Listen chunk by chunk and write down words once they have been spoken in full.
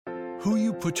Who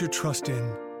you put your trust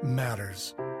in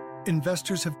matters.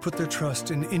 Investors have put their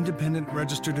trust in independent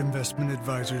registered investment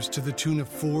advisors to the tune of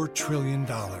 $4 trillion.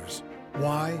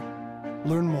 Why?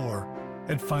 Learn more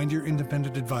at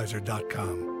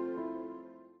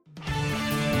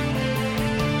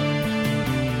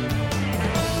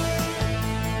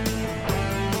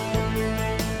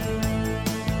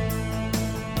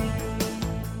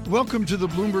Welcome to the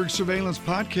Bloomberg Surveillance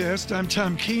Podcast. I'm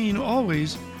Tom Keene,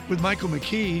 always with Michael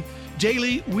McKee.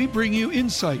 Daily, we bring you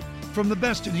insight from the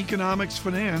best in economics,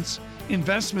 finance,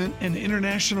 investment, and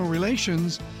international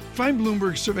relations. Find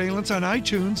Bloomberg Surveillance on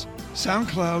iTunes,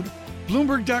 SoundCloud,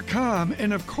 Bloomberg.com,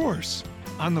 and of course,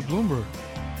 on the Bloomberg.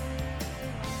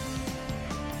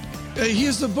 He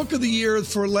is the book of the year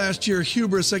for last year,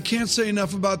 Hubris. I can't say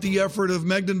enough about the effort of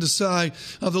Meghnad Desai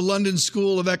of the London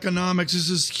School of Economics. This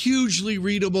is hugely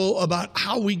readable about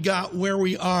how we got where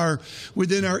we are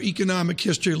within our economic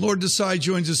history. Lord Desai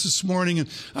joins us this morning. And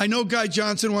I know Guy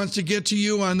Johnson wants to get to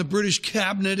you on the British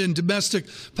cabinet and domestic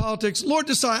politics. Lord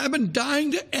Desai, I've been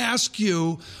dying to ask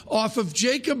you, off of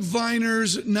Jacob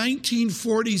Viner's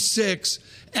 1946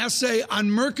 essay on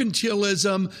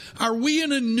mercantilism, are we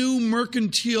in a new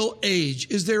mercantile age?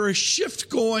 Is there a shift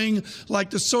going like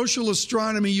the social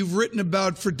astronomy you've written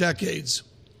about for decades?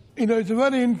 You know, it's a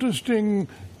very interesting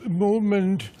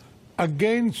movement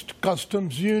against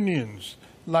customs unions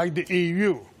like the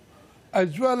EU,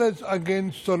 as well as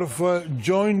against sort of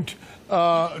joint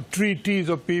treaties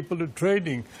of people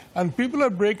trading. And people are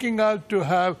breaking out to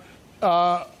have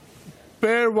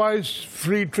pairwise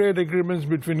free trade agreements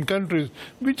between countries,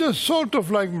 which are sort of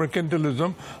like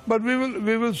mercantilism, but we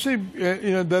will see.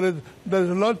 There's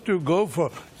a lot to go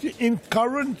for. See, in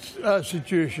current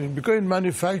situation, because in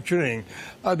manufacturing,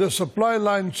 the supply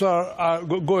lines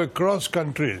go across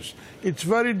countries. It's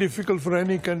very difficult for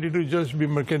any country to just be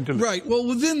mercantilist. Right. Well,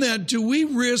 within that, do we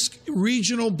risk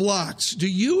regional blocks? Do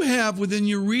you have, within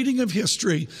your reading of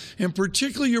history, and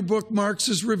particularly your book,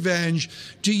 Marx's Revenge,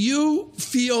 do you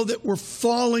feel that we're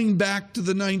falling back to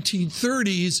the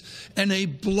 1930s and a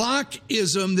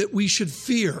blockism that we should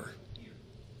fear?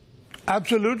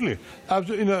 Absolutely.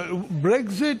 You know,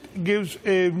 Brexit gives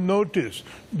a notice,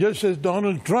 just as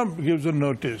Donald Trump gives a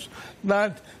notice,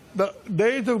 that the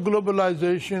days of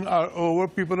globalization are over.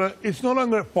 It's no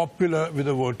longer popular with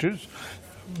the voters.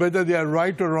 Whether they are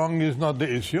right or wrong is not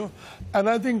the issue. And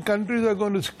I think countries are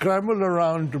going to scramble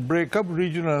around to break up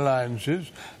regional alliances,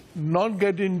 not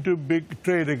get into big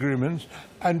trade agreements,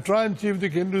 and try and see if they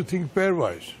can do things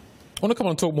pairwise. I want to come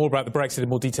on and talk more about the Brexit in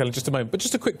more detail in just a moment, but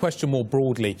just a quick question more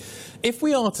broadly. If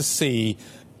we are to see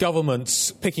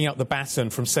governments picking up the baton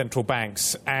from central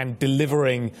banks and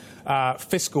delivering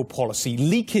fiscal policy,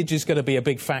 leakage is going to be a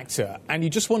big factor. And you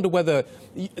just wonder whether,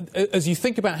 as you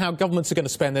think about how governments are going to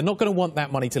spend, they're not going to want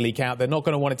that money to leak out. They're not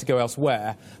going to want it to go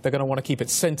elsewhere. They're going to want to keep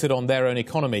it centred on their own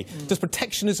economy. Does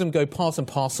protectionism go part and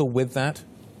parcel with that?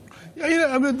 Yeah,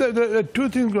 I mean, there are two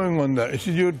things going on there.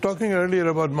 You were talking earlier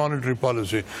about monetary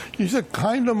policy. It's a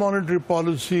kind of monetary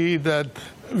policy that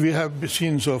we have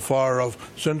seen so far of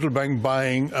central bank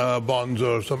buying bonds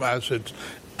or some assets.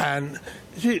 And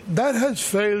see, that has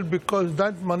failed because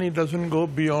that money doesn't go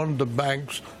beyond the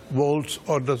bank's vaults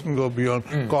or doesn't go beyond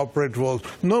corporate vaults.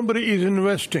 Nobody is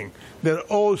investing. They're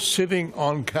all sitting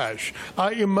on cash,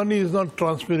 i.e. money is not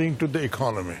transferring to the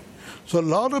economy. So a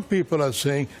lot of people are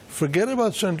saying, forget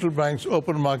about central banks'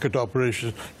 open market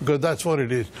operations, because that's what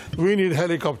it is. We need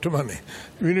helicopter money.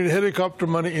 We need helicopter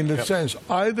money in the sense,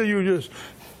 either you just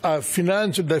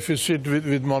finance a deficit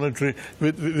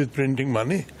with printing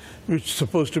money, which is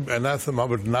supposed to be anathema,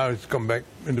 but now it's come back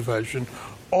into fashion,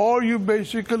 or you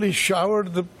basically shower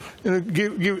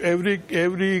give every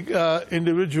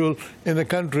individual in the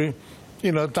country,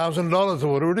 $1,000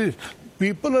 or whatever it is.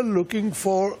 People are looking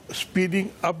for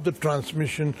speeding up the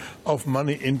transmission of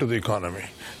money into the economy.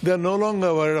 They're no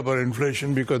longer worried about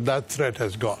inflation because that threat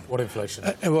has gone. What inflation?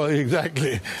 Well,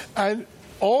 exactly. And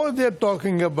all they're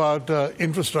talking about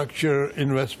infrastructure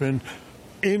investment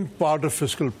in part of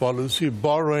fiscal policy,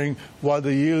 borrowing while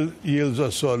the yields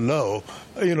are so low.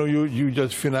 You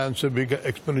just finance a big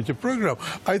expenditure program.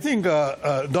 I think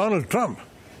Donald Trump,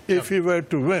 if he were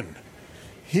to win,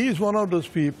 he is one of those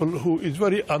people who is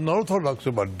very unorthodox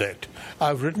about debt.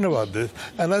 I've written about this,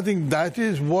 and I think that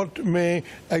is what may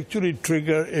actually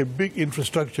trigger a big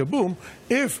infrastructure boom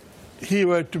if he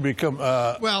were to become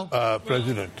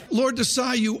president. Lord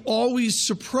Desai, you always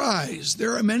surprise.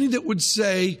 There are many that would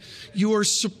say you are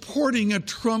supporting a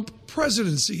Trump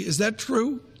presidency. Is that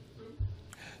true?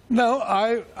 No,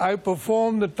 I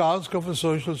perform the task of a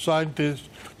social scientist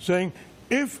saying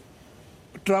if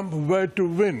Trump were to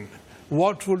win,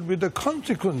 what would be the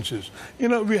consequences?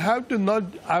 We have to not,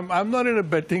 I'm not in a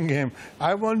betting game.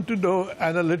 I want to know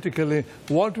analytically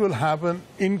what will happen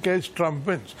in case Trump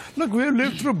wins. Look, we've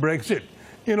lived through Brexit.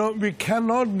 We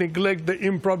cannot neglect the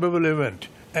improbable event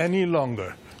any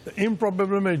longer. The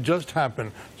improbable may just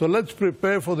happen. So let's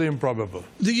prepare for the improbable.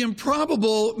 The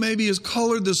improbable maybe is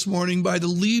colored this morning by the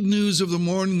lead news of the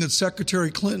morning that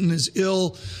Secretary Clinton is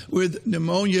ill with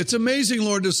pneumonia. It's amazing,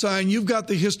 Lord Desai, and you've got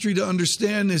the history to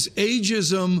understand this.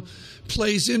 Ageism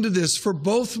plays into this for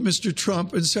both Mr.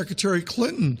 Trump and Secretary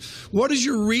Clinton. What is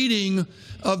your reading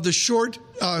of the short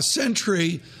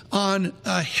century on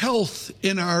health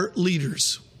in our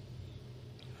leaders?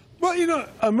 Well,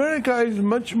 America is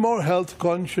much more health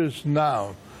conscious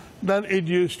now than it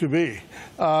used to be.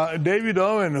 David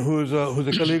Owen, who's a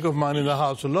colleague of mine in the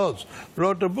House of Lords,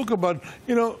 wrote a book about,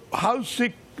 how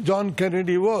sick John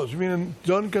Kennedy was.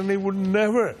 John Kennedy would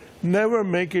never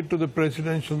make it to the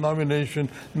presidential nomination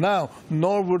now,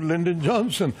 nor would Lyndon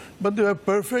Johnson. But they were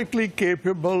perfectly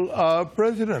capable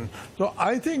president. So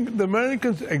I think the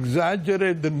Americans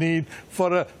exaggerate the need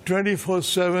for a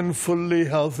 24/7 fully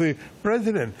healthy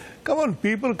president. Come on,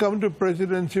 people come to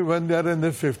presidency when they're in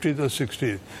their 50s or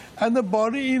 60s. And the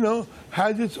body,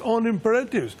 has its own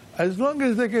imperatives. As long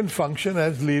as they can function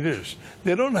as leaders,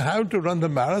 they don't have to run the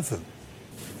marathon.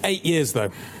 8 years,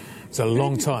 though. It's a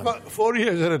long time. 4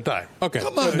 years at a time. Okay.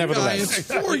 Come on, nevertheless.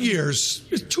 It's 4 years.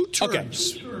 It's 2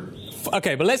 terms.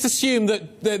 Okay, but let's assume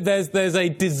that there's a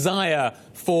desire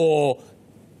for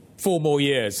 4 more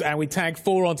years, and we tag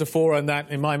 4 onto 4, and that,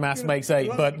 in my maths, makes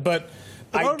 8. But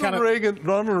Ronald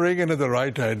Reagan had the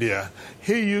right idea.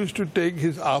 He used to take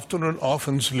his afternoon off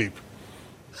and sleep.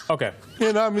 Okay.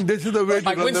 This is the way to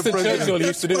like run Winston the presidency. Churchill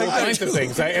used to do all kinds of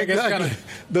things. I guess Exactly.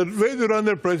 The way to run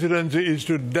the presidency is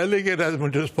to delegate as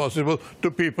much as possible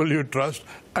to people you trust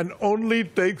and only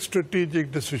take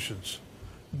strategic decisions.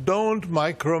 Don't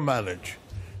micromanage.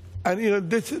 And,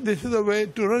 this is the way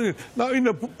to run it.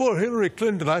 Now, poor Hillary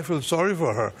Clinton, I feel sorry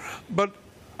for her. But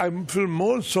I feel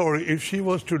more sorry if she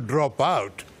was to drop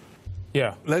out.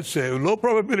 Yeah. Let's say, low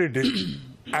probability.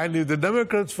 And if the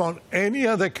Democrats found any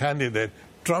other candidate,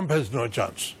 Trump has no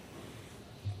chance.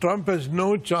 Trump has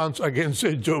no chance against,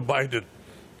 say, Joe Biden.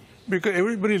 Because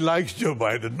everybody likes Joe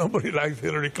Biden. Nobody likes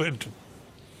Hillary Clinton.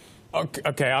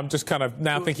 Okay, I'm just kind of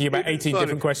now thinking about 18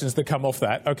 different questions that come off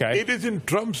that. Okay. It is in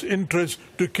Trump's interest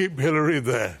to keep Hillary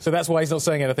there. So that's why he's not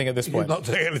saying anything at this point? He's not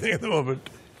saying anything at the moment.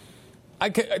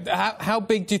 How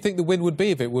big do you think the win would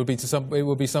be if it would be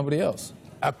somebody else?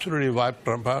 Absolutely wipe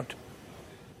Trump out.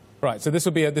 Right, so this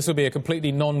would be a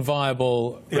completely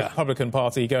non-viable Republican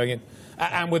Party going in,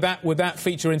 and would that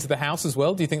feature into the House as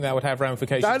well? Do you think that would have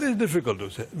ramifications? That is difficult to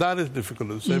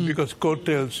say. Because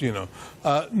coattails,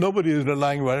 nobody is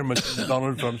relying very much on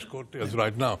Donald Trump's coattails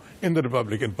right now in the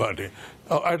Republican Party.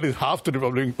 At least half the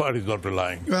Republican Party is not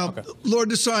relying. Well,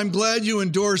 Lord Desai, I'm glad you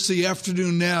endorsed the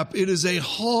afternoon nap. It is a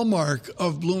hallmark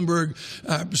of Bloomberg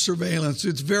surveillance.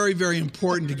 It's very, very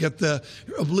important to get the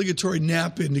obligatory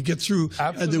nap in to get through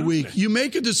the week. You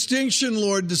make a distinction,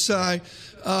 Lord Desai,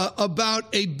 about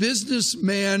a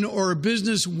businessman or a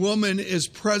businesswoman as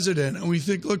president. And we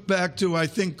look back to, I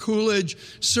think, Coolidge,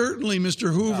 certainly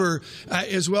Mr. Hoover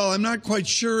as well. I'm not quite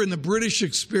sure in the British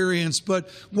experience, but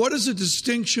what is the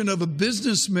distinction of a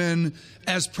businessman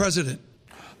as president?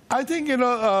 I think,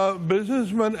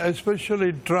 businessman,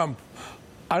 especially Trump,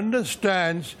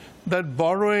 understands that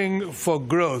borrowing for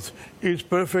growth is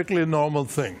perfectly normal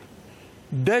thing.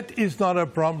 Debt is not a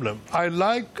problem.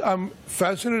 I'm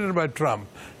fascinated by Trump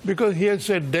because he has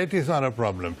said debt is not a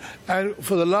problem. And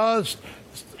for the last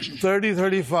 30,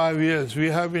 35 years, we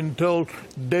have been told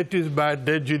debt is bad,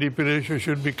 debt GDP ratio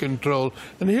should be controlled.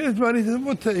 And here's what he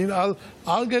said,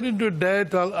 I'll get into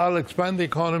debt, I'll expand the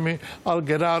economy, I'll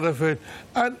get out of it.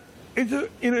 And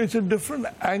it's a different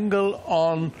angle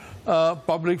on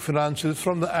public finances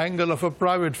from the angle of a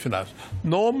private finance.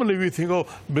 Normally we think,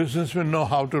 businessmen know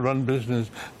how to run business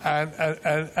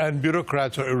and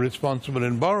bureaucrats are irresponsible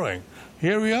in borrowing.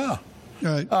 Here we are.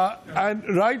 Right.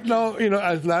 And right now,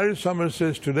 as Larry Summers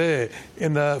says today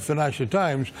in the Financial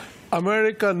Times,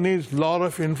 America needs a lot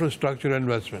of infrastructure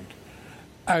investment.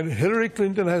 And Hillary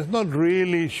Clinton has not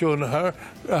really shown her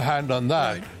hand on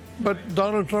that. Right. But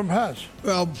Donald Trump has.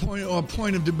 Well,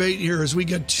 point of debate here as we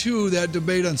get to that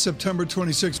debate on September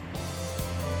 26th.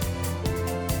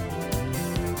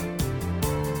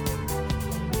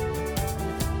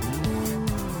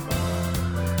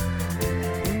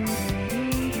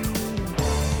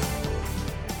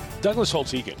 Douglas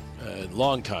Holtz-Eakin, a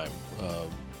long time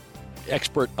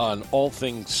expert on all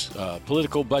things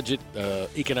political, budget,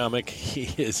 economic.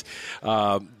 He is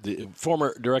the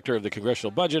former director of the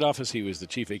Congressional Budget Office. He was the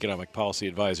chief economic policy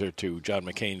advisor to John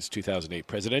McCain's 2008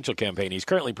 presidential campaign. He's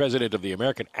currently president of the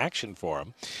American Action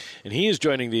Forum, and he is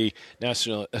joining the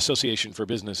National Association for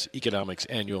Business Economics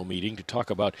annual meeting to talk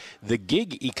about the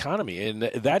gig economy, and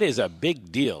that is a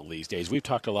big deal these days. We've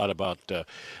talked a lot about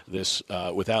this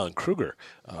with Alan Kruger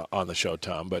on the show,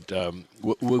 Tom, but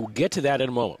we'll get to that in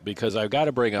a moment, because I've got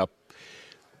to bring up,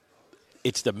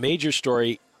 it's the major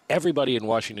story everybody in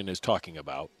Washington is talking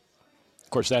about. Of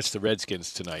course, that's the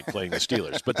Redskins tonight playing the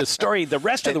Steelers. But the story the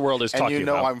rest of the world is talking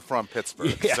about... And I'm from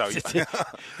Pittsburgh. Yeah, So.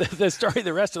 the story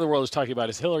the rest of the world is talking about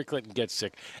is Hillary Clinton gets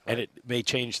sick, and it may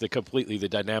change completely the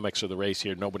dynamics of the race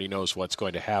here. Nobody knows what's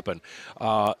going to happen.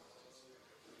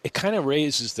 It kind of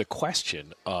raises the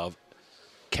question of,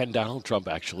 can Donald Trump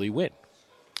actually win?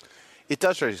 It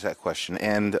does raise that question,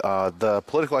 and the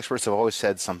political experts have always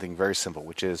said something very simple,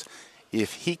 which is,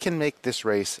 if he can make this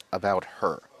race about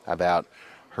her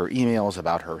emails,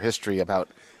 about her history, about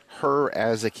her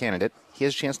as a candidate, he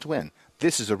has a chance to win.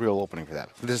 This is a real opening for that.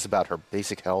 This is about her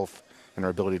basic health and her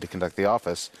ability to conduct the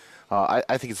office.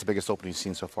 I think it's the biggest opening he's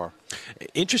seen so far.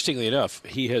 Interestingly enough,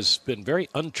 he has been very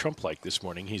un-Trump-like this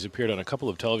morning. He's appeared on a couple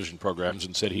of television programs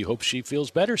and said he hopes she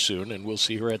feels better soon, and we'll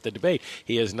see her at the debate.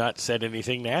 He has not said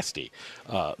anything nasty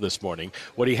this morning.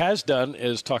 What he has done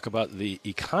is talk about the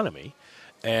economy.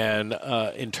 And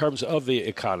in terms of the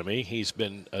economy, he's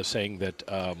been saying that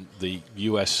the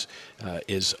U.S.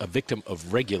 is a victim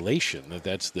of regulation,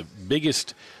 that's the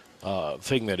biggest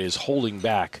thing that is holding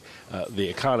back the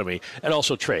economy, and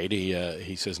also trade.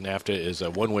 He says NAFTA is a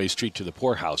one-way street to the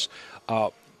poorhouse.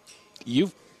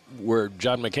 You were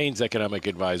John McCain's economic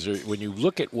advisor. When you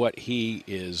look at what he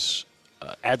is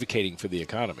advocating for the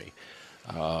economy,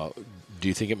 do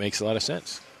you think it makes a lot of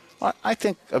sense? I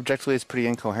think objectively it's pretty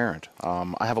incoherent.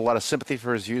 I have a lot of sympathy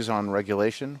for his views on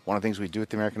regulation. One of the things we do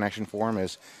at the American Action Forum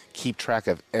is keep track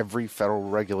of every federal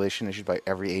regulation issued by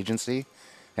every agency.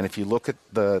 And if you look at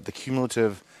the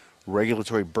cumulative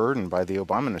regulatory burden by the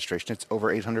Obama administration, it's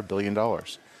over $800 billion.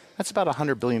 That's about a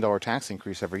 $100 billion tax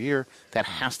increase every year. That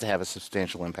has to have a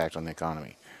substantial impact on the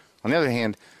economy. On the other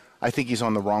hand, I think he's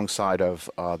on the wrong side of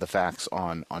the facts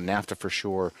on NAFTA for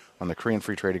sure, on the Korean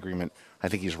Free Trade Agreement. I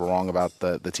think he's wrong about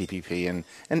the TPP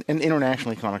and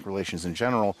international economic relations in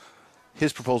general.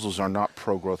 His proposals are not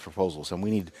pro-growth proposals, and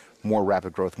we need more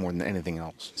rapid growth more than anything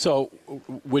else. So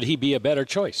would he be a better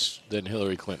choice than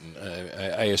Hillary Clinton?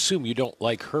 I assume you don't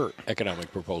like her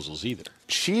economic proposals either.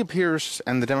 She appears,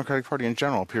 and the Democratic Party in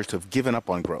general, appears to have given up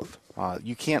on growth.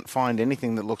 You can't find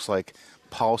anything that looks like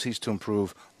policies to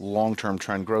improve long-term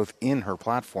trend growth in her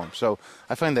platform. So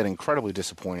I find that incredibly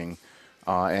disappointing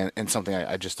and something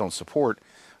I just don't support.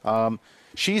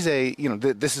 She's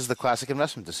this is the classic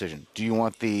investment decision. Do you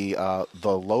want the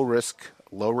low-risk,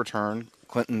 low-return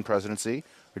Clinton presidency,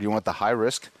 or do you want the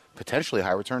high-risk, potentially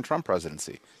high-return Trump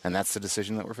presidency? And that's the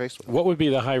decision that we're faced with. What would be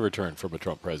the high return from a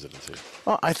Trump presidency?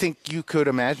 Well, I think you could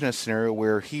imagine a scenario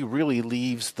where he really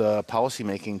leaves the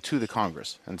policymaking to the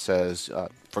Congress and says,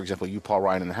 for example, you, Paul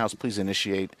Ryan, in the House, please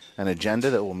initiate an agenda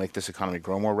that will make this economy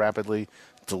grow more rapidly,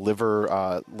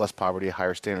 deliver less poverty,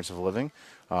 higher standards of living,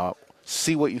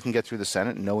 see what you can get through the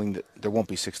Senate, knowing that there won't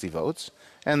be 60 votes,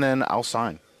 and then I'll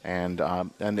sign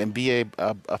and be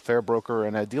a fair broker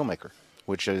and a deal maker,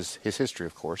 which is his history,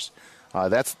 of course.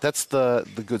 That's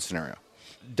the good scenario.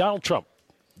 Donald Trump,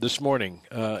 this morning,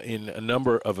 in a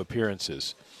number of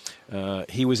appearances,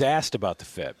 he was asked about the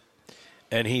Fed.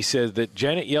 And he said that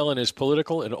Janet Yellen is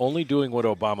political and only doing what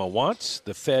Obama wants.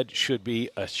 The Fed should be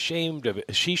ashamed of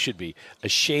it. She should be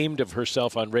ashamed of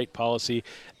herself on rate policy.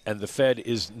 And the Fed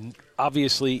is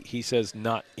obviously, he says,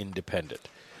 not independent.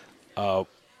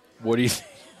 What do you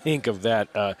think of that?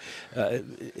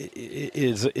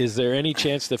 Is there any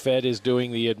chance the Fed is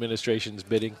doing the administration's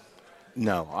bidding?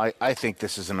 No, I think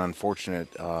this is an unfortunate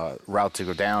route to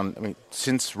go down. I mean,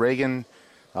 since Reagan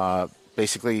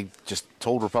basically just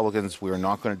told Republicans we are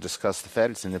not going to discuss the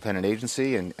Fed, it's an independent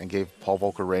agency, and gave Paul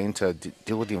Volcker reign to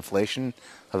deal with the inflation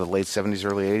of the late 70s,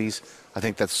 early 80s. I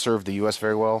think that served the U.S.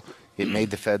 very well. It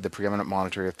made the Fed the preeminent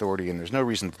monetary authority, and there's no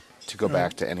reason to go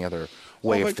back to any other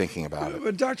way of thinking about it.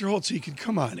 But Dr. Holtz-Eakin,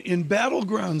 come on. In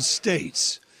battleground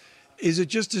states, is it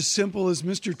just as simple as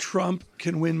Mr. Trump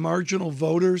can win marginal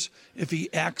voters if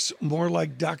he acts more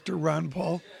like Dr. Ron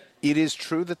Paul? It is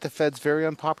true that the Fed's very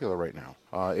unpopular right now.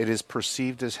 It is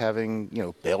perceived as having,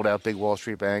 bailed out big Wall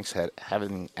Street banks,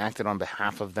 having acted on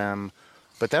behalf of them.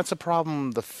 But that's a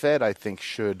problem the Fed, I think,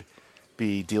 should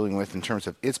be dealing with in terms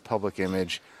of its public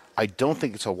image. I don't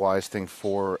think it's a wise thing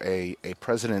for a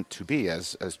president to be,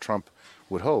 as Trump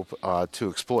would hope, to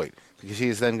exploit, because he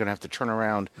is then going to have to turn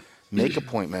around, make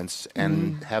appointments,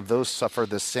 and have those suffer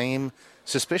the same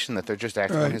suspicion that they're just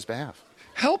acting on his behalf.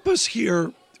 Help us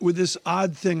here with this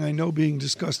odd thing I know being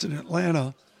discussed in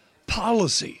Atlanta,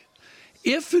 policy.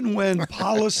 If and when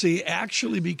policy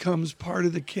actually becomes part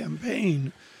of the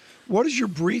campaign, what is your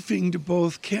briefing to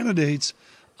both candidates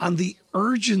on the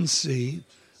urgency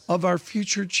of our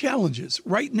future challenges?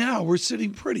 Right now, we're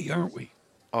sitting pretty, aren't we?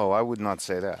 Oh, I would not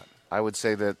say that. I would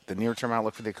say that the near-term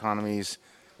outlook for the economy is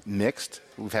mixed.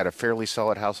 We've had a fairly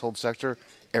solid household sector.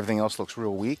 Everything else looks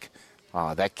real weak.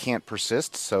 That can't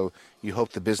persist, so you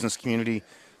hope the business community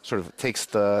sort of takes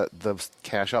the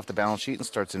cash off the balance sheet and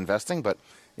starts investing, but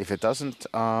if it doesn't,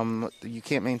 you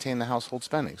can't maintain the household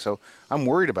spending. So I'm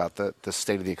worried about the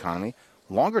state of the economy.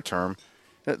 Longer term,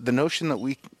 the notion that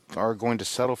we are going to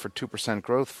settle for 2%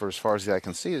 growth for as far as the eye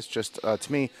can see is just,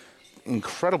 to me,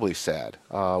 incredibly sad.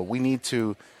 We need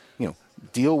to,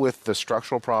 deal with the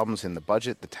structural problems in the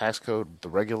budget, the tax code, the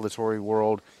regulatory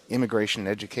world, immigration,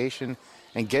 education,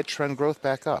 and get trend growth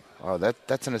back up.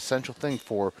 That's an essential thing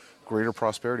for greater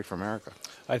prosperity for America.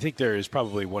 I think there is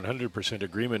probably 100%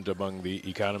 agreement among the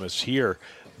economists here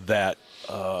that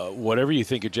whatever you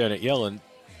think of Janet Yellen,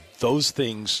 those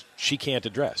things she can't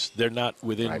address. They're not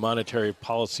within monetary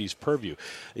policy's purview.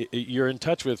 You're in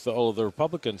touch with all of the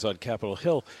Republicans on Capitol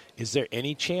Hill. Is there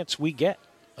any chance we get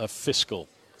a fiscal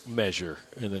measure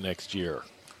in the next year?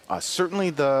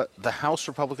 Certainly the House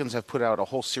Republicans have put out a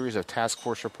whole series of task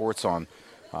force reports on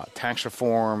tax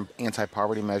reform,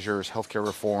 anti-poverty measures, healthcare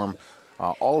reform,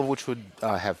 all of which would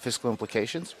have fiscal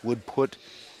implications, would put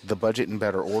the budget in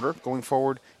better order going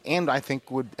forward, and I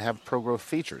think would have pro-growth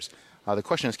features. The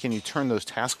question is, can you turn those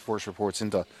task force reports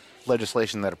into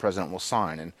legislation that a president will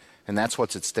sign? And that's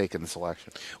what's at stake in this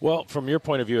election. Well, from your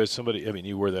point of view as somebody,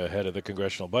 you were the head of the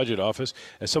Congressional Budget Office,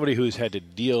 as somebody who's had to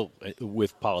deal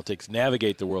with politics,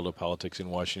 navigate the world of politics in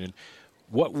Washington,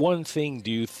 what one thing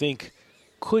do you think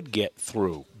could get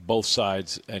through both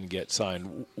sides and get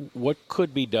signed? What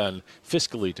could be done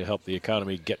fiscally to help the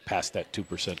economy get past that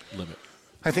 2% limit?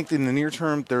 I think in the near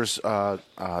term, there's the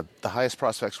highest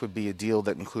prospects would be a deal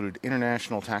that included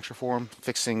international tax reform,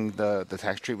 fixing the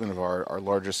tax treatment of our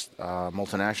largest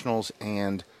multinationals,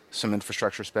 and some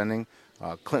infrastructure spending.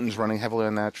 Clinton's running heavily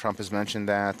on that. Trump has mentioned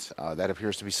that. That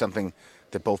appears to be something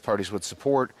that both parties would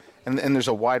support. And there's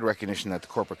a wide recognition that the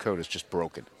corporate code is just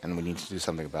broken, and we need to do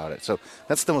something about it. So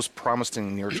that's the most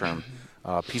promising near-term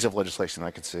piece of legislation I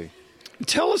could see.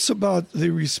 Tell us about the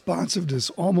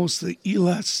responsiveness, almost the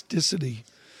elasticity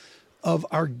of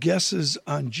our guesses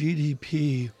on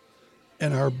GDP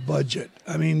and our budget.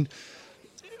 I mean,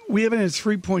 we haven't had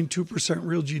 3.2%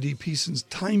 real GDP since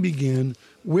time began.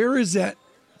 Where is that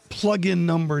plug-in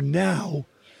number now?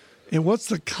 And what's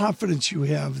the confidence you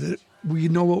have that we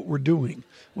know what we're doing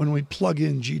when we plug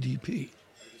in GDP?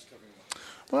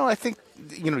 Well, I think,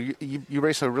 you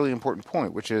raise a really important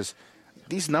point, which is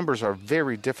these numbers are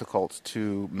very difficult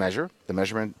to measure. The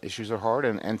measurement issues are hard,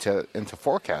 and to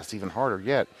forecast even harder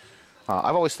yet.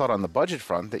 I've always thought on the budget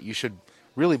front that you should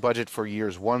really budget for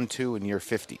years 1, 2, and year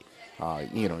 50.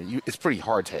 It's pretty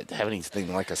hard to have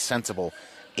anything like a sensible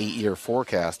 8-year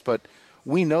forecast, but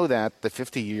we know that the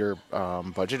 50-year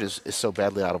budget is so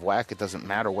badly out of whack, it doesn't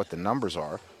matter what the numbers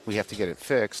are. We have to get it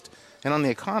fixed. And on the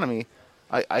economy,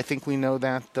 I think we know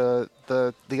that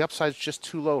the upside's just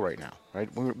too low right now. Right?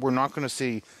 We're not going to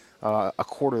see a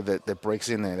quarter that breaks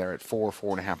in there at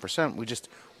 4.5%.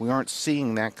 We aren't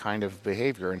seeing that kind of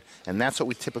behavior, and that's what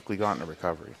we typically got in a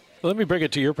recovery. Let me bring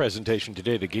it to your presentation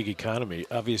today, the gig economy.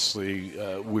 Obviously,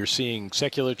 we're seeing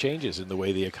secular changes in the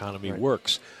way the economy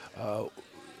works.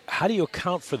 How do you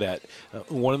account for that?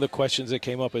 One of the questions that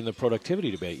came up in the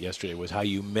productivity debate yesterday was how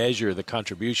you measure the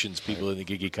contributions people in the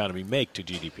gig economy make to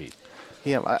GDP.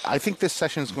 Yeah, I think this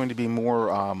session is going to be more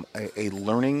a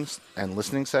learning and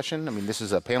listening session. I mean, this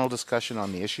is a panel discussion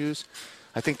on the issues.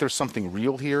 I think there's something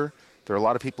real here. There are a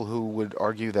lot of people who would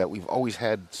argue that we've always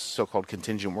had so-called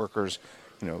contingent workers.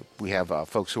 We have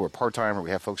folks who are part-time, or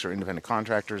we have folks who are independent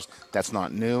contractors. That's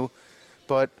not new.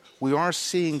 But we are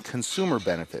seeing consumer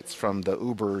benefits from the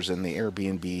Ubers and the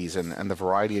Airbnbs and the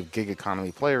variety of gig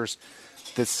economy players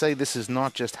that say this is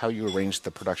not just how you arrange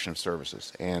the production of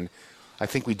services. And I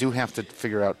think we do have to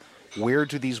figure out, where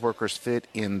do these workers fit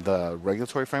in the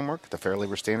regulatory framework, the Fair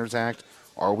Labor Standards Act?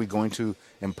 Are we going to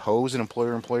impose an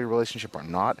employer-employee relationship or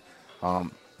not?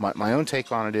 My own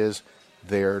take on it is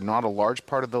they're not a large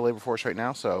part of the labor force right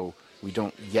now, so we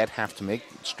don't yet have to make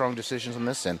strong decisions on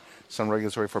this, and some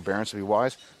regulatory forbearance would be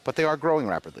wise, but they are growing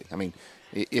rapidly. I mean,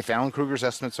 if Alan Kruger's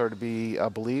estimates are to be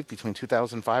believed, between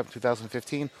 2005 and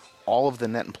 2015, all of the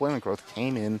net employment growth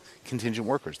came in contingent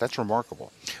workers. That's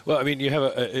remarkable. Well, I mean, you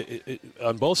have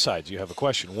on both sides, you have a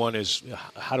question. One is,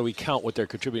 how do we count what they're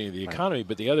contributing to the economy? Right.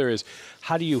 But the other is,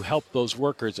 how do you help those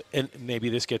workers? And maybe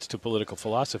this gets to political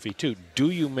philosophy, too. Do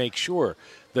you make sure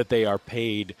that they are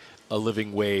paid a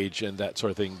living wage and that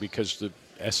sort of thing? Because the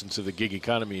essence of the gig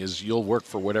economy is you'll work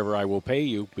for whatever I will pay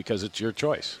you because it's your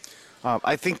choice.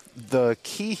 I think the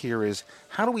key here is,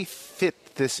 how do we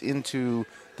fit this into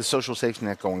the social safety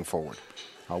net going forward?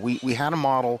 We had a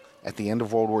model at the end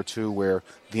of World War II where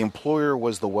the employer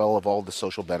was the well of all the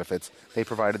social benefits. They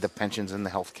provided the pensions and the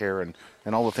health care and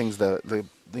all the things the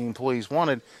employees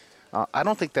wanted. I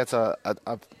don't think that's a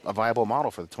viable model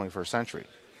for the 21st century.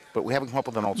 But we haven't come up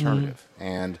with an alternative. Mm-hmm.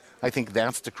 And I think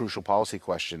that's the crucial policy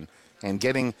question. And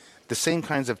getting the same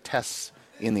kinds of tests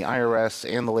in the IRS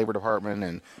and the Labor Department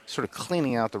and sort of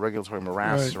cleaning out the regulatory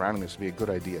morass surrounding this would be a good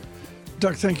idea.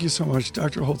 Doc, thank you so much.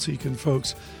 Dr. Holtz-Eakin,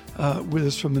 folks, with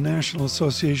us from the National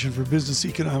Association for Business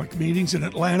Economic Meetings in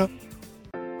Atlanta.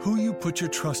 Who you put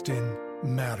your trust in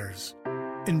matters.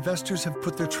 Investors have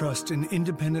put their trust in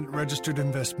independent registered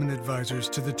investment advisors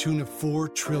to the tune of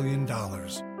 $4 trillion.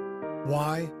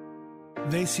 Why?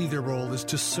 They see their role as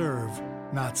to serve,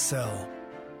 not sell.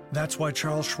 That's why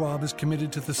Charles Schwab is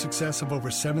committed to the success of over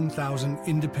 7,000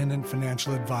 independent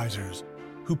financial advisors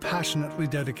who passionately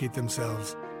dedicate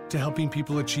themselves to helping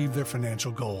people achieve their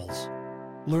financial goals.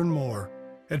 Learn more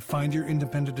at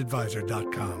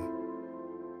findyourindependengadvisor.com.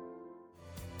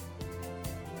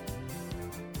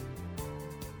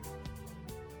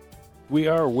 We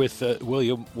are with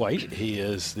William White. He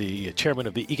is the chairman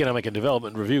of the Economic and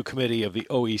Development Review Committee of the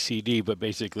OECD, but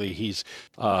basically he's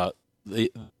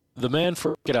the man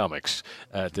for economics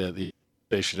at the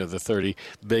Association of the 30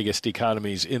 biggest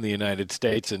economies in the United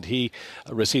States, and he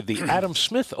received the Adam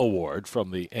Smith Award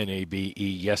from the NABE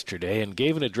yesterday and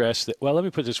gave an address that, well, let me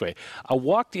put it this way. I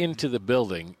walked into the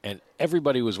building and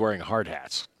everybody was wearing hard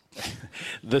hats.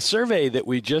 The survey that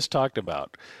we just talked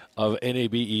about of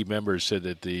NABE members said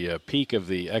that the peak of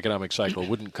the economic cycle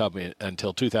wouldn't come in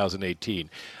until 2018.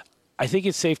 I think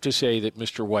it's safe to say that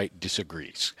Mr. White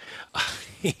disagrees.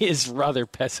 He is rather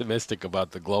pessimistic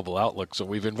about the global outlook, so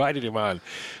we've invited him on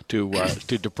to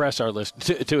depress our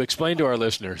to explain to our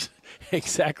listeners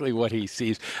exactly what he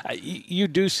sees. You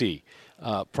do see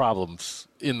problems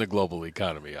in the global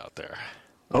economy out there.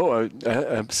 Oh,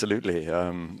 absolutely.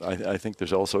 I think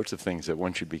there's all sorts of things that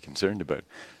one should be concerned about.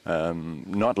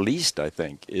 Not least, I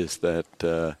think, is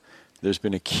that there's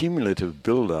been a cumulative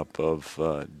buildup of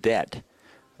debt.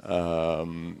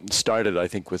 Started, I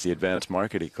think, with the advanced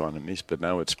market economies, but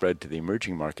now it's spread to the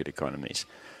emerging market economies.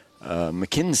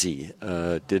 McKinsey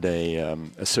did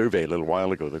a survey a little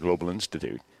while ago, the Global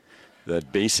Institute,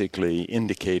 that basically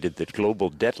indicated that global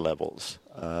debt levels,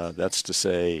 that's to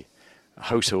say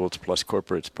households plus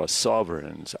corporates plus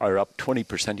sovereigns, are up 20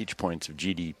 percentage points of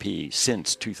GDP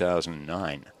since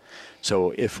 2009.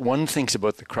 So if one thinks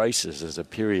about the crisis as a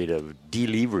period of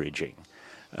deleveraging,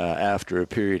 after a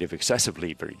period of excessive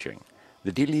leveraging,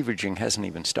 the deleveraging hasn't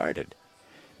even started.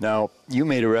 Now, you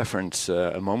made a reference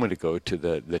a moment ago to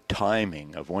the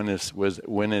timing of when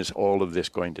is all of this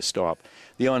going to stop.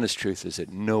 The honest truth is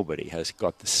that nobody has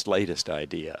got the slightest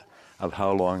idea of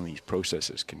how long these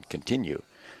processes can continue.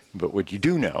 But what you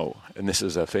do know, and this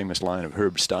is a famous line of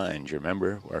Herb Stein, do you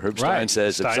remember? Where Herb Stein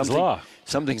says that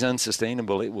something's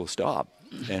unsustainable, it will stop.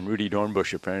 And Rudy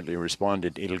Dornbush apparently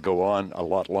responded, it'll go on a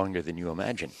lot longer than you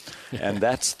imagine. And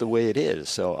that's the way it is.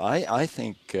 So I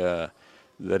think that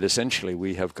essentially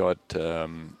we have got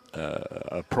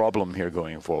a problem here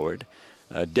going forward.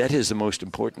 Debt is the most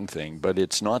important thing, but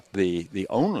it's not the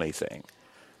only thing.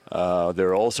 There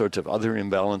are all sorts of other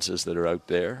imbalances that are out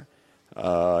there,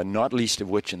 not least of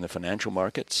which in the financial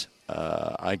markets.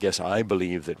 I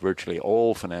believe that virtually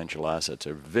all financial assets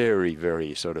are very,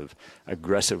 very sort of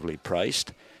aggressively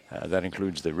priced. That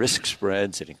includes the risk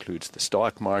spreads. It includes the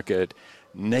stock market.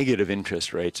 Negative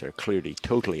interest rates are clearly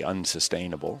totally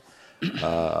unsustainable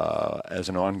as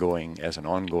an ongoing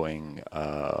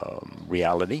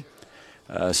reality.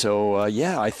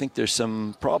 I think there's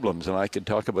some problems, and I could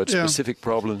talk about specific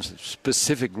problems,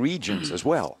 specific regions as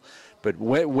well. But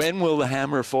when will the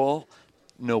hammer fall?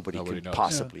 Nobody could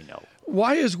possibly know.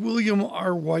 Why is William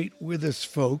R. White with us,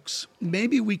 folks?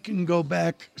 Maybe we can go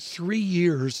back 3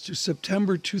 years to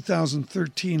September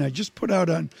 2013. I just put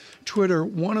out on Twitter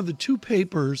one of the two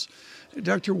papers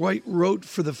Dr. White wrote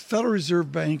for the Federal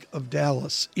Reserve Bank of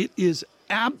Dallas. It is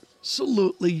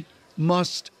absolutely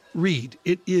must read.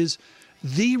 It is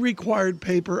The required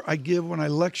paper I give when I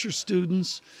lecture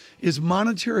students is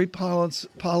Monetary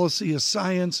Policy, a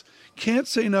Science. Can't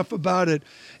say enough about it.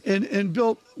 And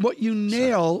Bill, what you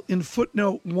nail in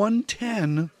footnote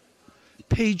 110,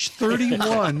 page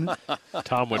 31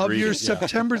 Tom would of read your it, yeah.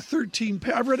 September 13,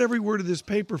 I've read every word of this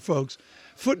paper, folks.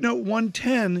 Footnote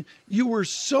 110, you were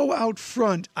so out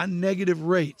front on negative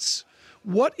rates.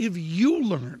 What have you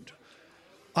learned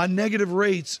on negative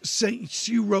rates since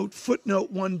you wrote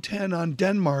footnote 110 on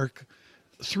Denmark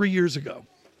 3 years ago?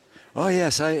 Oh,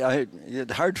 yes.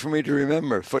 It's hard for me to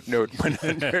remember footnote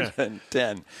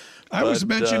 110. I was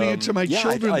mentioning it to my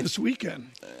children this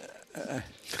weekend.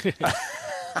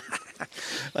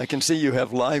 I can see you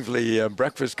have lively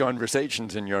breakfast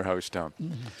conversations in your house, Tom.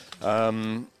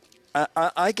 Mm-hmm.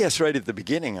 I guess right at the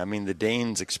beginning, I mean, the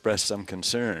Danes expressed some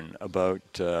concern about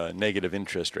negative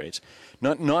interest rates,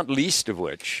 not least of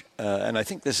which, and I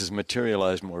think this has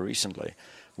materialized more recently,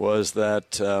 was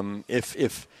that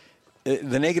if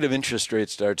the negative interest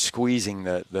rates start squeezing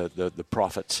the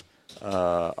profits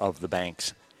of the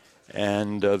banks,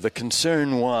 and the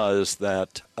concern was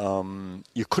that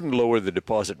you couldn't lower the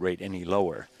deposit rate any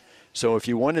lower. So if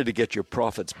you wanted to get your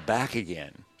profits back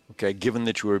again, okay, given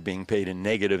that you were being paid a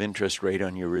negative interest rate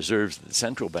on your reserves at the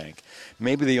central bank,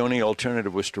 maybe the only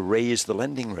alternative was to raise the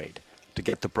lending rate to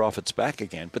get the profits back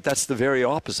again. But that's the very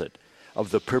opposite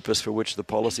of the purpose for which the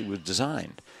policy was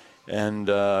designed. And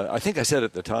I think I said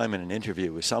at the time in an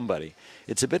interview with somebody,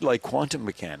 it's a bit like quantum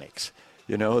mechanics.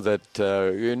 You know, that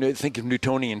think of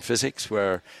Newtonian physics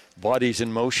where bodies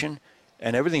in motion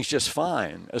and everything's just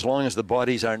fine as long as the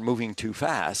bodies aren't moving too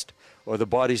fast or the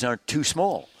bodies aren't too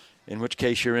small. In which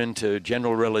case you're into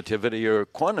general relativity or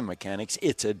quantum mechanics.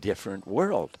 It's a different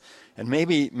world. And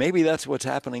maybe that's what's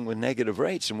happening with negative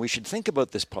rates. And we should think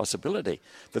about this possibility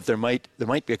that there might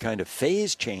be a kind of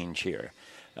phase change here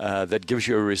that gives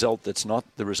you a result that's not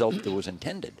the result that was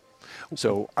intended.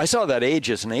 So I saw that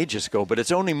ages and ages ago, but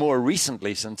it's only more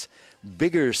recently, since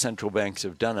bigger central banks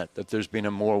have done it, that there's been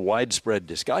a more widespread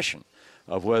discussion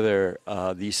of whether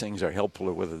these things are helpful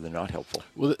or whether they're not helpful.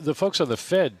 Well, the folks on the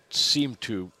Fed seem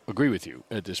to agree with you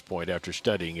at this point after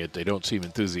studying it. They don't seem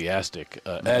enthusiastic,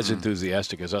 as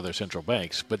enthusiastic as other central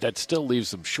banks, but that still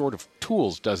leaves them short of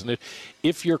tools, doesn't it?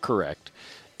 If you're correct,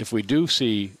 if we do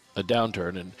see a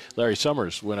downturn, and Larry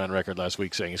Summers went on record last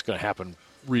week saying it's going to happen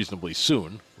reasonably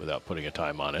soon, without putting a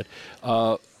time on it,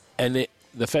 and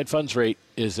the Fed funds rate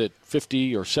is at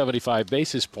 50 or 75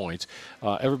 basis points.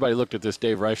 Everybody looked at this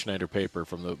Dave Reichschneider paper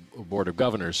from the Board of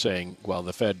Governors saying, well,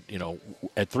 the Fed,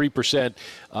 at 3%,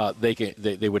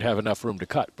 they would have enough room to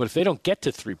cut. But if they don't get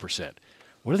to 3%,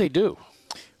 what do they do?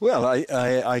 Well,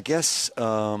 I guess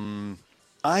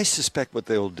I suspect what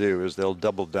they'll do is they'll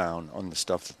double down on the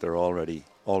stuff that they're already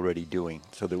doing,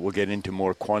 so that we'll get into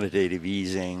more quantitative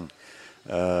easing,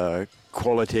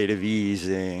 qualitative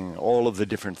easing, all of the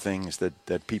different things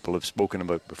that people have spoken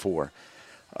about before.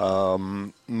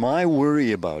 My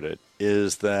worry about it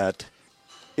is that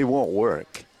it won't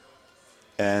work.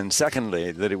 And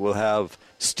secondly, that it will have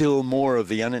still more of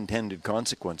the unintended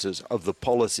consequences of the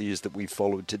policies that we've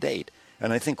followed to date.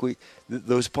 And I think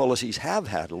those policies have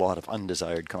had a lot of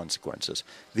undesired consequences.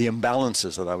 The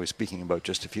imbalances that I was speaking about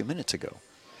just a few minutes ago.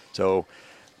 So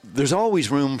there's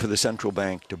always room for the central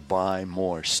bank to buy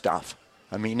more stuff.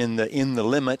 I mean, in the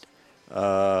limit,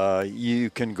 you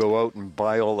can go out and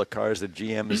buy all the cars that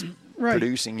GM is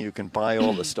producing. You can buy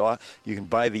all the stock. You can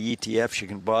buy the ETFs. You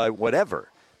can buy whatever.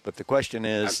 But the question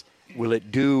is, will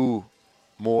it do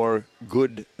more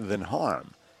good than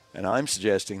harm? And I'm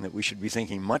suggesting that we should be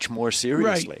thinking much more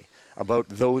seriously about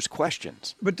those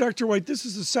questions. But Dr. White, this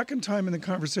is the second time in the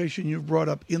conversation you've brought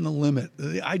up in the limit,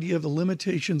 the idea of the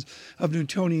limitations of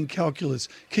Newtonian calculus.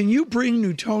 Can you bring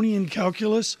Newtonian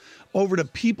calculus over to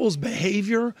people's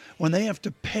behavior when they have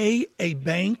to pay a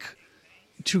bank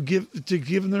to give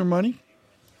them their money?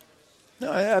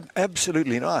 No,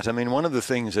 absolutely not. I mean, one of the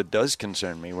things that does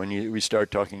concern me when we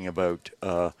start talking about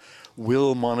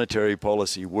will monetary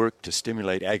policy work to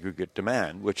stimulate aggregate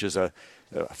demand, which is a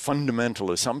fundamental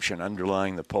assumption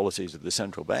underlying the policies of the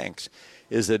central banks,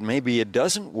 is that maybe it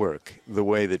doesn't work the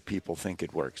way that people think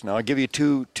it works. Now, I'll give you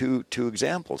two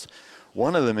examples.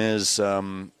 One of them is,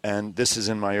 and this is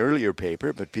in my earlier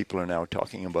paper, but people are now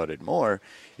talking about it more,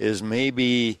 is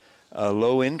maybe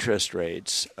low interest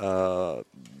rates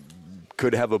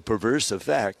could have a perverse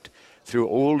effect through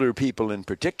older people in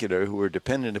particular who are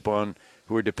dependent upon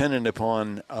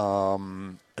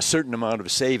a certain amount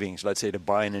of savings, let's say to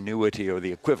buy an annuity or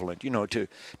the equivalent, to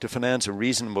finance a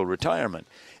reasonable retirement.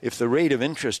 If the rate of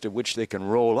interest at which they can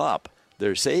roll up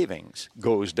their savings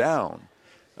goes down,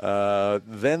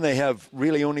 then they have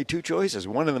really only two choices.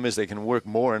 One of them is they can work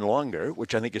more and longer,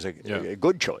 which I think is a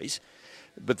good choice,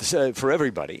 but for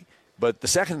everybody. But the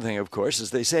second thing, of course, is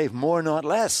they save more, not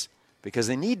less, because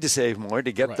they need to save more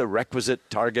to get the requisite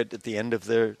target at the end of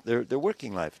their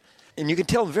working life. And you can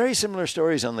tell very similar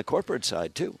stories on the corporate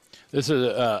side, too. This is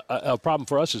a problem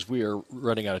for us, is we are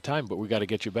running out of time, but we got to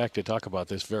get you back to talk about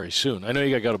this very soon. I know you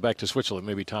got to go back to Switzerland.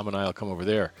 Maybe Tom and I will come over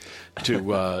there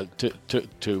to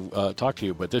talk to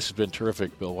you. But this has been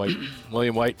terrific, Bill White,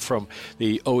 William White from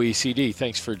the OECD.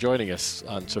 Thanks for joining us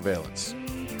on Surveillance.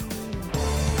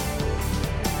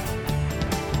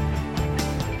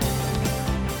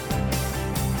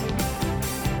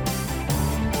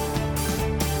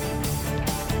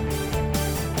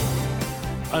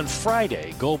 On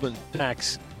Friday, Goldman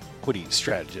Sachs equity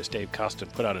strategist Dave Costin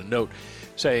put out a note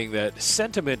saying that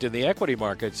sentiment in the equity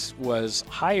markets was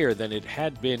higher than it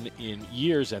had been in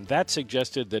years, and that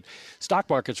suggested that stock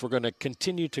markets were going to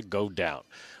continue to go down.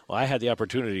 Well, I had the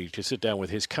opportunity to sit down with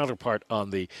his counterpart on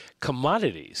the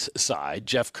commodities side,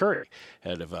 Jeff Currie,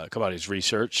 head of commodities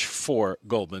research for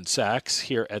Goldman Sachs,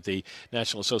 here at the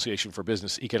National Association for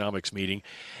Business Economics meeting.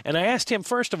 And I asked him,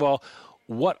 first of all,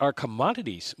 what are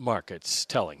commodities markets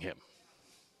telling him?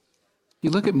 You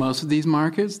look at most of these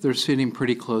markets, they're sitting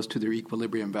pretty close to their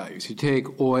equilibrium values. You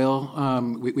take oil,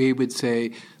 we would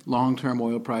say long-term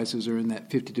oil prices are in that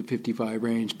 50 to 55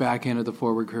 range, back end of the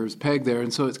forward curve's pegged there,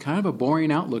 and so it's kind of a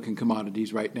boring outlook in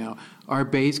commodities right now. Our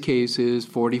base case is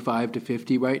 45 to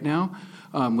 50 right now,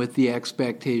 with the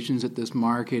expectations that this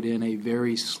market in a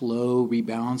very slow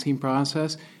rebalancing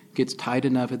process gets tight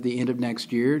enough at the end of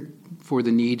next year for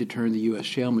the need to turn the U.S.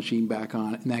 shale machine back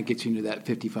on, and that gets you into that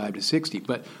 55 to 60.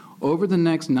 But over the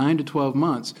next 9 to 12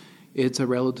 months, it's a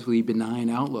relatively benign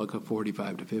outlook of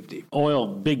 45 to 50. Oil,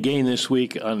 big gain this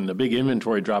week on a big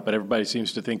inventory drop, but everybody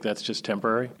seems to think that's just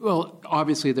temporary. Well,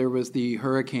 obviously there was the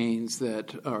hurricanes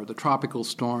or the tropical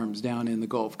storms down in the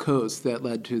Gulf Coast that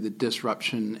led to the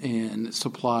disruption in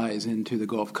supplies into the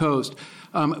Gulf Coast.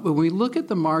 When we look at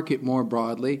the market more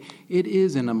broadly, it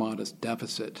is in a modest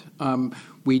deficit.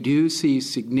 We do see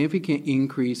significant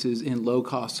increases in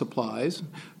low-cost supplies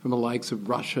from the likes of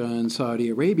Russia and Saudi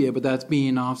Arabia, but that's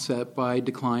being offset by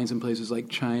declines in places like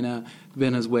China,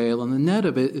 Venezuela, and the net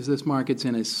of it is this market's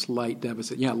in a slight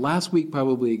deficit. Yeah, last week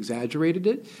probably exaggerated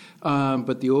it,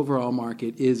 but the overall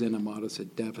market is in a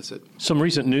modest deficit. Some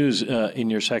recent news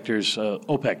in your sectors,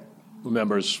 OPEC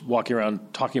members walking around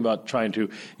talking about trying to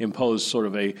impose sort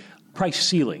of a price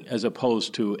ceiling as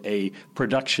opposed to a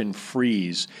production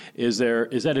freeze. Is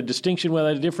that a distinction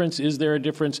without a difference? Is there a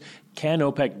difference? Can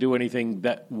OPEC do anything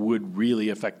that would really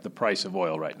affect the price of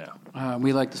oil right now?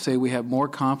 We like to say we have more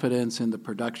confidence in the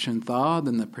production thaw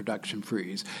than the production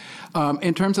freeze.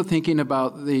 In terms of thinking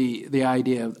about the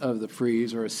idea of the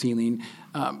freeze or a ceiling,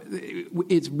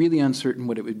 it's really uncertain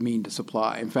what it would mean to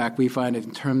supply. In fact, we find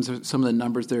in terms of some of the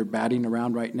numbers that are batting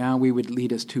around right now, we would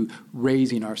lead us to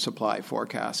raising our supply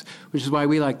forecast, which is why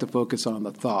we like to focus on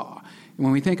the thaw. And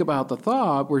when we think about the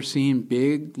thaw, we're seeing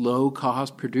big,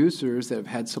 low-cost producers that have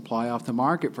had supply off the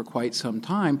market for quite some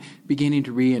time beginning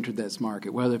to re-enter this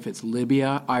market, whether if it's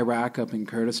Libya, Iraq up in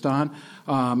Kurdistan,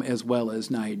 as well as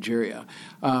Nigeria.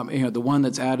 The one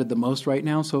that's added the most right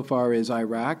now so far is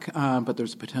Iraq, but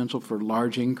there's potential for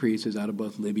large increases out of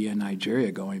both Libya and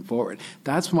Nigeria going forward.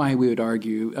 That's why we would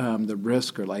argue the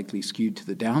risks are likely skewed to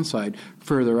the downside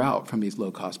further out from these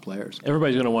low-cost players.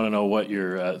 Everybody's going to want to know what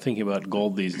you're thinking about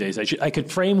gold these days. I could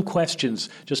frame questions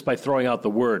just by throwing out the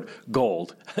word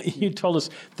gold. You told us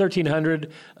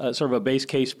 $1,300, sort of a base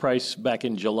case price back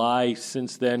in July.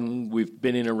 Since then, we've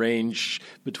been in a range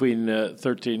between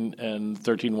 $13 and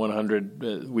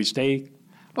 $13,100. We stay?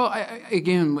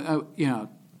 Well,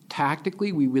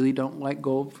 tactically, we really don't like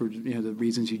gold for the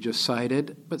reasons you just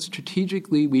cited. But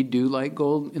strategically, we do like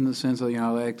gold in the sense of, I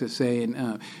like to say,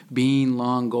 being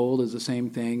long gold is the same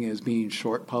thing as being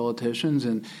short politicians.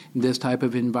 And in this type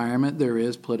of environment, there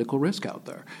is political risk out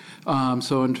there.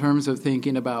 So in terms of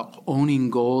thinking about owning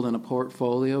gold in a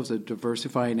portfolio as a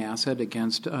diversifying asset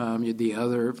against the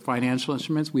other financial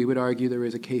instruments, we would argue there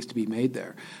is a case to be made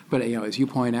there. But as you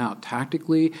point out,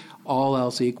 tactically, all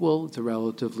else equal, it's a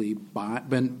relatively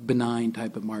benign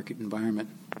type of market environment.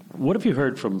 What have you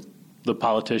heard from the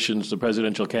politicians, the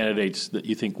presidential candidates that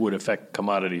you think would affect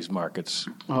commodities markets?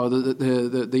 Oh,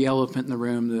 the elephant in the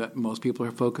room that most people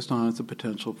are focused on is the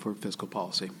potential for fiscal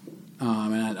policy.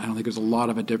 And I don't think there's a lot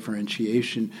of a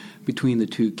differentiation between the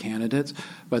two candidates,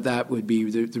 but that would be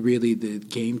really the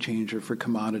game changer for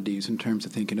commodities in terms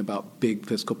of thinking about big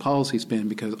fiscal policy spend,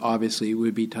 because obviously it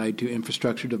would be tied to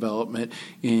infrastructure development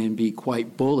and be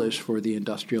quite bullish for the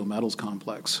industrial metals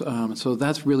complex. So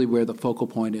that's really where the focal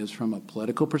point is from a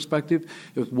political perspective,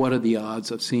 is what are the odds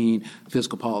of seeing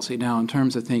fiscal policy. Now, in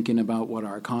terms of thinking about what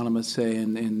our economists say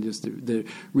and just the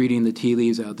reading the tea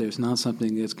leaves out there, it's not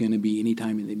something that's going to be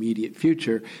anytime in the immediate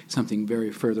future, something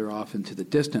very further off into the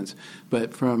distance.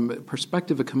 But from the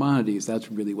perspective of commodities, that's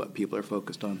really what people are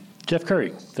focused on. Jeff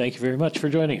Currie, thank you very much for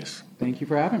joining us. Thank you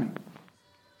for having me.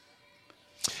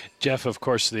 Jeff, of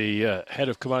course, the head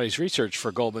of commodities research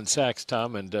for Goldman Sachs,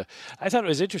 Tom, and I thought it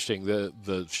was interesting,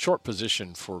 the short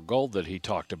position for gold that he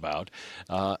talked about,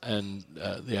 and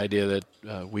the idea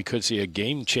that we could see a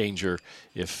game changer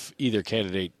if either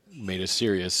candidate made a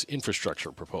serious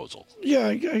infrastructure proposal. Yeah,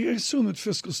 I assume that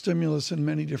fiscal stimulus in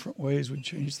many different ways would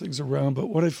change things around, but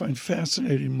what I find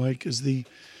fascinating, Mike, is the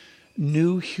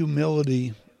new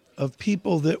humility of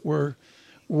people that were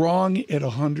wrong at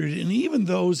 100, and even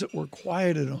those that were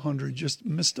quiet at 100, just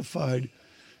mystified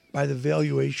by the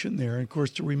valuation there. And of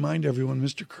course, to remind everyone,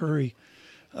 Mr. Currie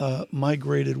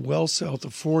migrated well south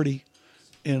of 40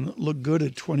 and looked good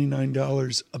at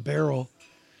 $29 a barrel.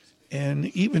 And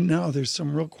even now, there's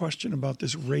some real question about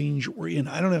this range we're in.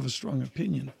 I don't have a strong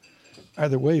opinion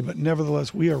either way, but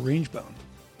nevertheless, we are range bound.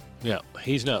 Yeah,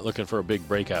 he's not looking for a big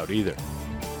breakout either.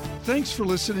 Thanks for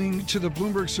listening to the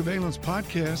Bloomberg Surveillance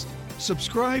Podcast.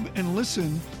 Subscribe and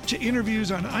listen to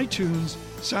interviews on iTunes,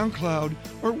 SoundCloud,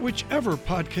 or whichever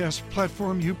podcast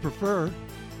platform you prefer.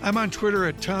 I'm on Twitter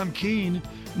at Tom Keene.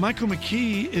 Michael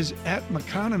McKee is at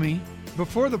McConomy.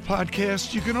 Before the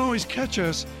podcast, you can always catch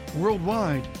us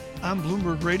worldwide on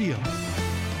Bloomberg Radio.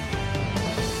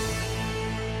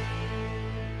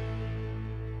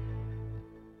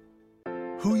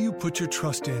 Who you put your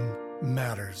trust in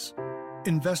matters.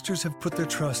 Investors have put their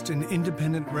trust in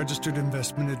independent registered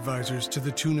investment advisors to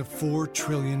the tune of $4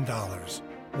 trillion.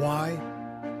 Why?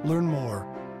 Learn more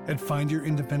at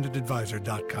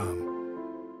findyourindependengadvisor.com.